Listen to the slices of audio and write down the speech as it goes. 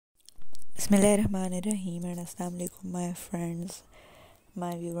Bismillahirrahmanirrahim and Assalamu alaikum my friends,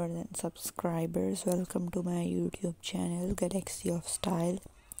 my viewers and subscribers. Welcome to my YouTube channel Galaxy of Style.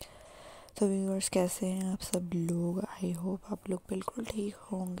 तो viewers कैसे हैं आप सब लोग? I hope आप लोग बिल्कुल ठीक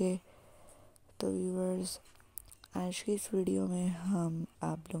होंगे। तो व्यूअर्स आज की इस वीडियो में हम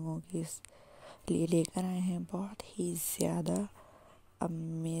आप लोगों के लिए लेकर आए हैं बहुत ही ज़्यादा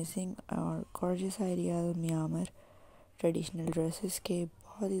अमेजिंग और gorgeous ideas Myanmar traditional dresses के।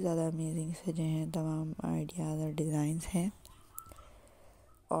 बहुत ही ज़्यादा अमेजिंग सजे हैं, तमाम आइडियाज़ और डिज़ाइंस हैं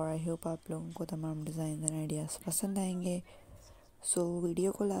और आई होप आप लोगों को तमाम डिज़ाइन और आइडियाज़ पसंद आएंगे। सो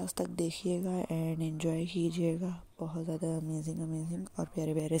वीडियो को लास्ट तक देखिएगा एंड एंजॉय कीजिएगा। बहुत ज़्यादा अमेजिंग और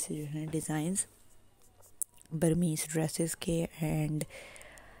प्यारे प्यारे से जो हैं डिज़ाइंस बर्मीज ड्रेसेस के एंड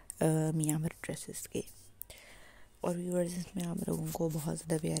म्यांमार ड्रेसेस के। और व्यूअर्स इसमें आप लोगों को बहुत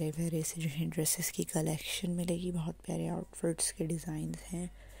ज़्यादा प्यारे प्यारे से जो हैं ड्रेसेस की कलेक्शन मिलेगी। बहुत प्यारे आउटफिट्स के डिज़ाइंस हैं,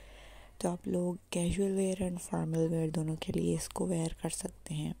 तो आप लोग casual wear and formal wear दोनों के लिए इसको वेयर कर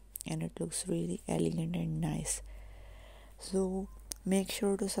सकते हैं and it looks really elegant and nice. So make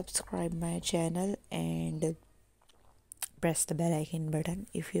sure to subscribe my channel and press the bell icon button.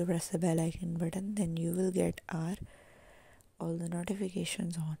 If you press the bell icon button, then you will get all the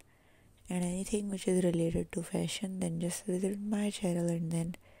notifications on, and anything which is related to fashion, then just visit my channel and then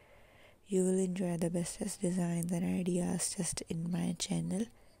you will enjoy the bestest designs and ideas just in my channel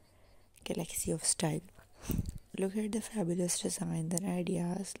Galaxy of Style. Look at the fabulous designs and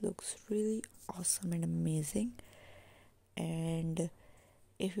ideas, looks really awesome and amazing. And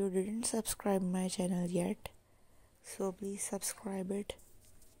if you didn't subscribe my channel yet, so please subscribe it.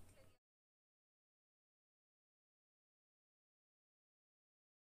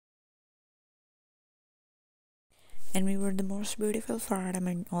 And we were the most beautiful part. I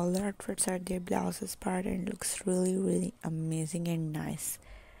mean, all the outfits are their blouses part and looks really amazing and nice.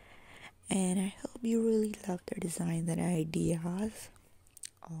 And I hope you really love the designs and ideas.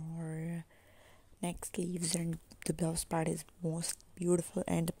 Or neck sleeves and the blouse part is most beautiful,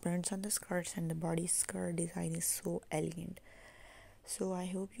 and the prints on the skirts and the body skirt design is so elegant. So I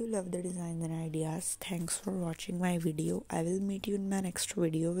hope you love the designs and ideas. Thanks for watching my video. I will meet you in my next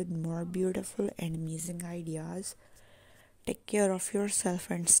video with more beautiful and amazing ideas. Take care of yourself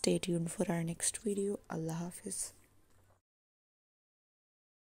and stay tuned for our next video. Allah Hafiz.